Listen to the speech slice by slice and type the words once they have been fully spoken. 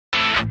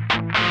So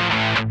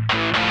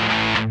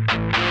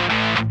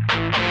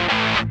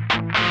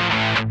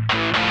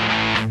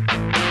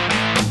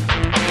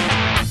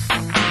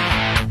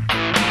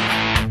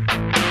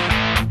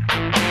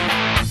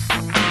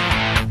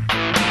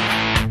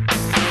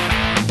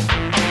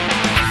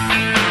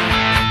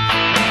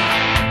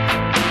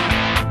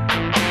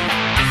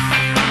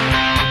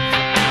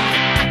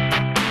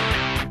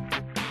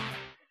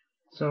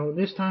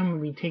this time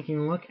we'll be taking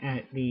a look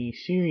at the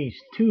Series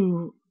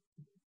 2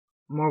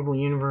 Marvel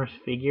Universe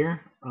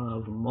figure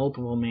of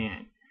Multiple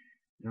Man.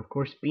 And of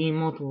course, being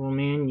Multiple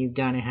Man, you've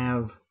got to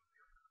have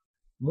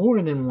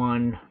more than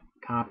one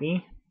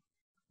copy,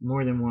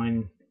 more than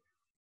one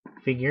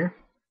figure.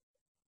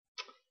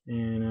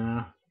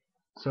 And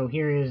so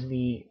here is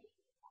the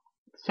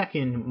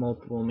second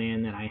Multiple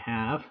Man that I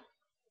have.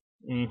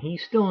 And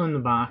he's still in the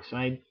box.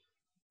 I'm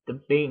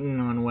debating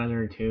on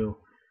whether to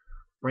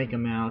break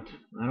them out.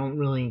 I don't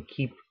really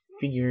keep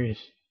figures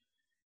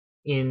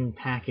in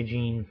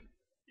packaging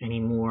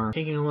anymore.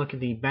 Taking a look at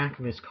the back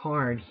of his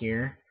card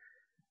here,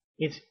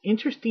 it's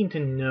interesting to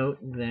note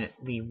that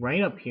the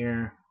write-up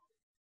here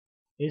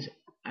is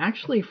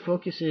actually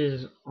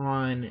focuses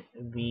on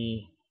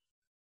the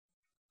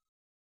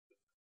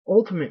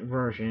ultimate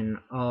version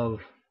of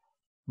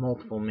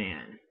Multiple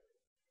Man.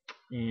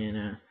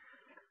 And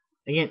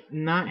again,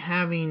 not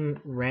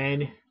having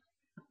read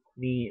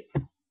the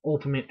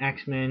Ultimate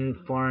X-Men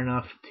far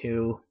enough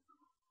to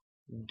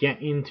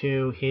get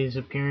into his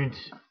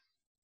appearance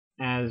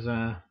as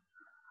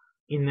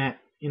in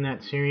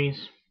that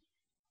series.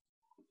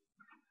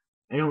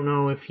 I don't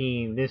know if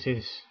this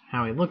is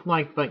how he looked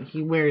like, but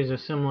he wears a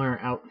similar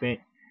outfit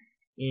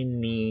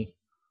in the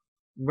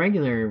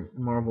regular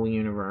Marvel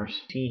Universe.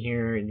 See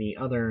here the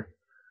other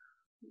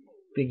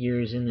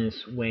figures in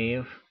this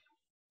wave.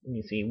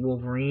 You see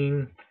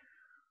Wolverine,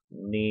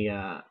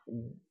 the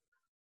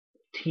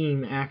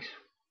Team X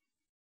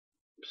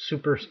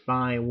Super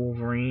Spy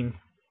Wolverine,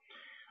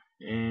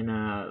 and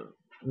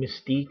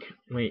Mystique,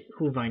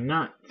 who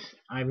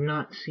I've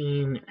not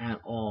seen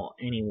at all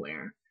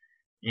anywhere,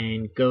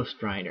 and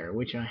Ghost Rider,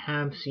 which I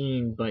have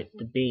seen but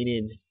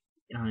debated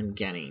on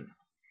getting.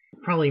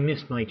 Probably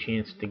missed my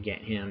chance to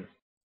get him.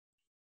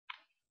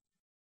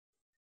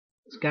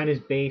 It's got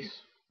his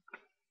base,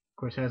 of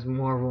course, has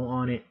Marvel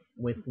on it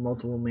with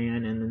Multiple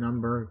Man and the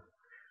number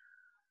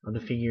of the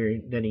figure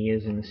that he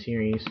is in the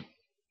series.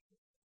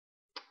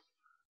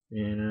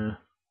 And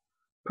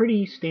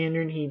pretty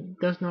standard. He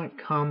does not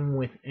come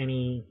with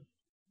any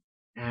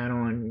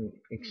add-on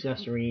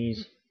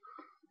accessories.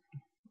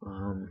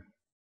 Of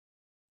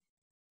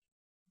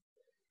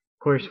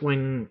course,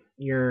 when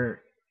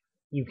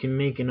you can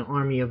make an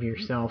army of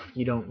yourself,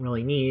 you don't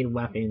really need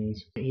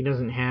weapons. He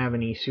doesn't have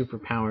any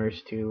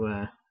superpowers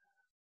to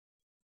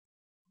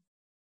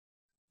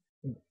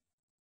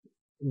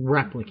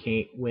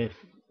replicate with,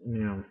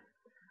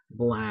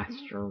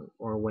 blast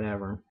or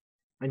whatever.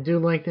 I do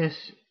like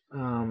this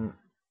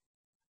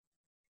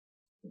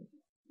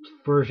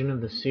version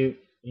of the suit,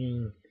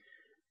 and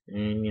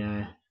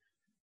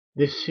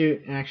this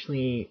suit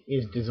actually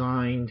is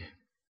designed,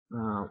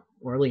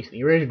 or at least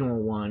the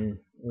original one,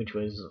 which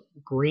was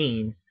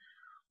green,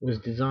 was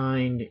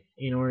designed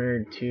in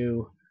order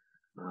to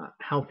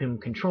help him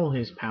control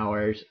his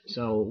powers,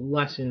 so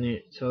lessen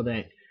it so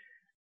that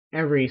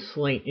every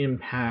slight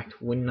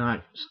impact would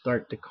not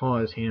start to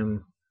cause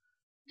him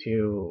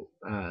to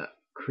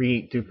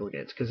create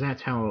duplicates, because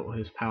that's how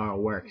his power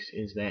works,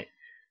 is that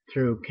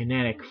through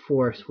kinetic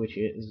force, which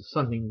is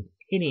something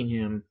hitting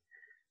him,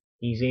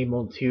 he's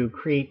able to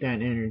create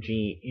that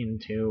energy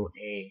into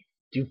a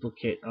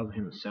duplicate of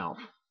himself.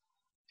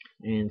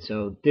 And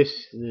so the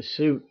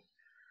suit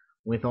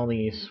with all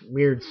these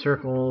weird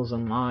circles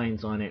and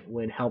lines on it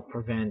would help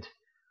prevent,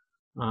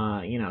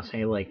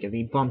 say like if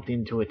he bumped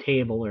into a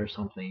table or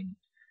something,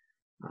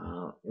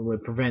 it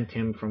would prevent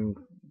him from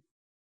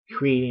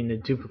creating the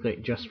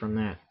duplicate just from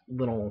that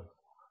little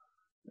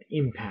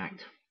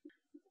impact.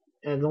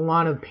 There's a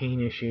lot of pain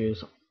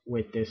issues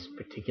with this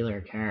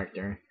particular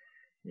character,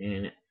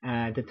 and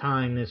at the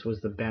time this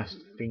was the best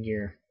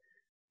figure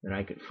that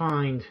I could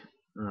find.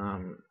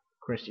 Of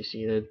course, you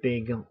see the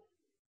big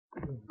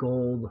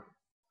gold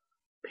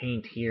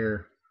paint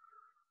here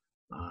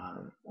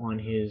on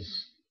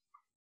his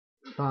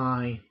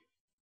thigh.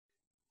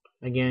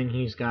 Again,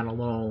 he's got a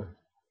little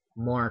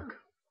mark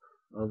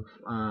of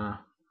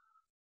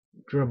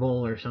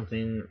dribble or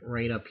something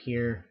right up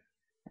here.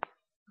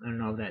 I don't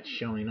know if that's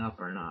showing up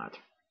or not.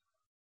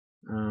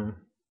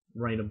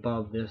 Right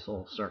above this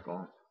little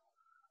circle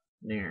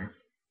there.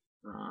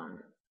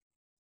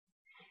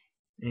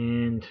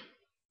 And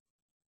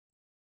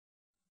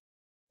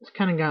it's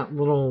kind of got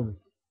little,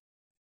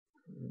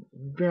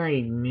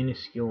 very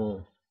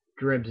minuscule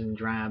dribs and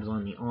drabs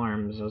on the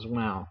arms as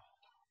well.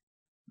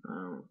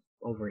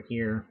 Over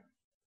here.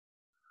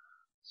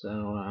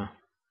 So,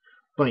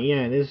 but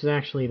yeah, this is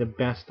actually the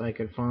best I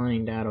could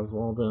find out of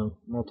all the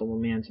Multiple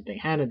Mans that they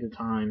had at the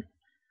time,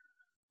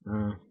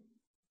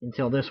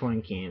 until this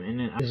one came.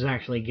 And this is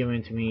actually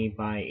given to me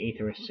by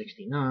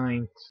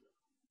Aetherus69.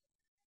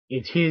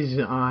 it's his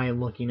eye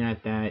looking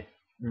at that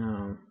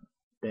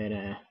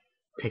that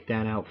picked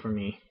that out for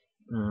me.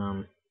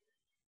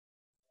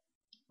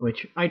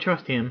 Which I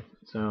trust him,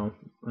 so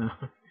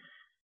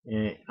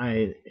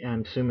I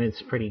assume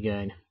it's pretty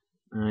good.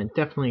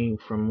 Definitely,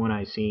 from what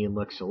I see, it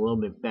looks a little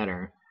bit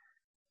better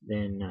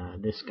than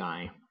this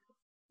guy.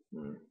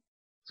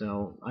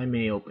 So I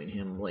may open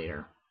him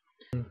later.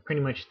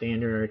 Pretty much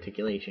standard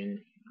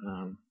articulation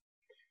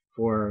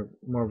for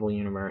Marvel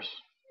Universe.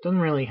 Doesn't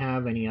really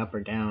have any up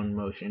or down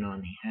motion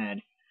on the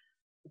head,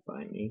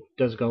 but it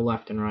does go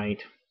left and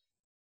right.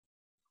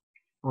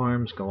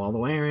 Arms go all the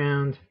way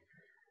around,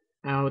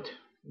 out,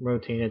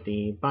 rotate at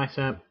the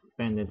bicep,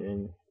 bend at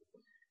the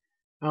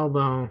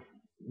elbow,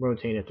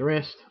 rotate at the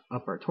wrist,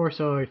 upper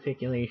torso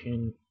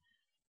articulation,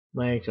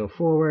 legs go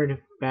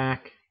forward,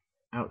 back,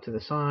 out to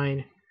the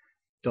side,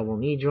 double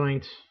knee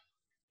joints,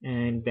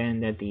 and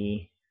bend at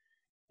the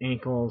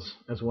ankles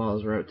as well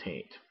as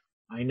rotate.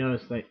 I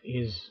noticed that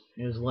his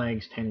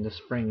legs tend to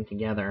spring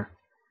together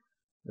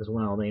as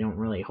well. They don't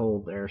really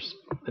hold their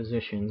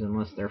positions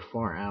unless they're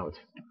far out.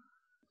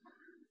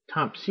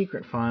 Top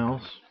secret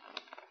files.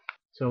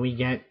 So we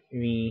get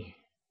the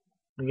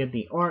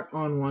art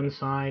on one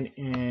side,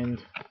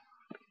 and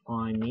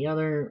on the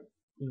other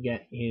you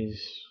get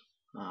his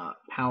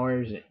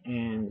powers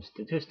and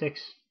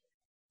statistics.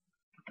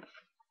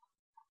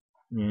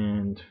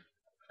 And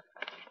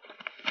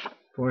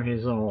for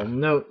his little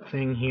note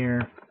thing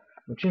here,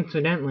 which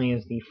incidentally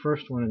is the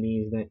first one of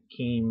these that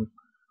came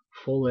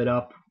folded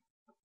up,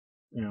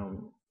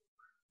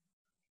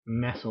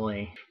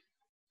 messily.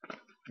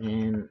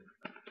 And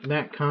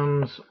that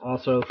comes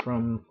also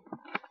from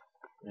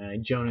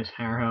Jonas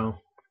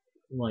Harrow,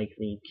 like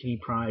the Kitty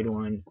Pryde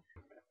one,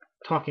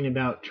 talking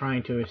about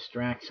trying to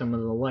extract some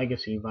of the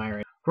legacy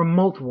virus from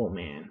Multiple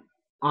Man.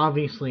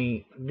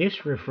 Obviously,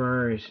 this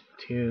refers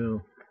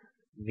to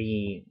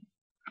the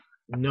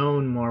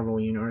known Marvel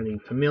Universe, or the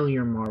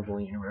familiar Marvel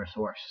Universe,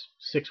 or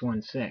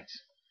 616,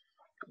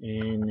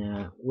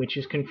 and which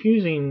is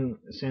confusing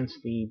since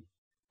the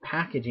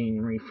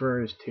packaging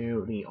refers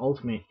to the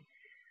Ultimate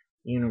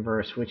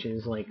Universe, which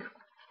is like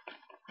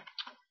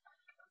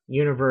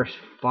Universe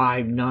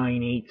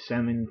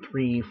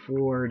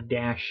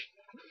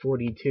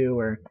 598734-42,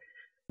 or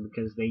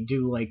because they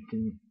do like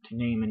to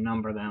name and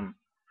number them.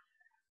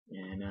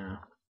 And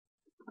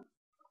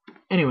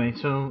anyway,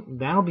 so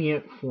that'll be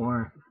it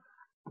for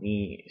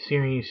the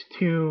Series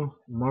 2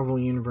 Marvel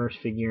Universe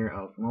figure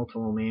of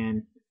Multiple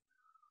Man.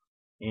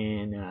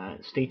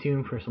 And stay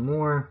tuned for some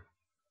more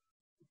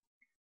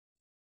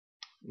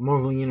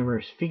Marvel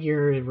Universe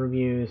figure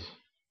reviews.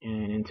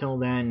 And until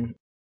then,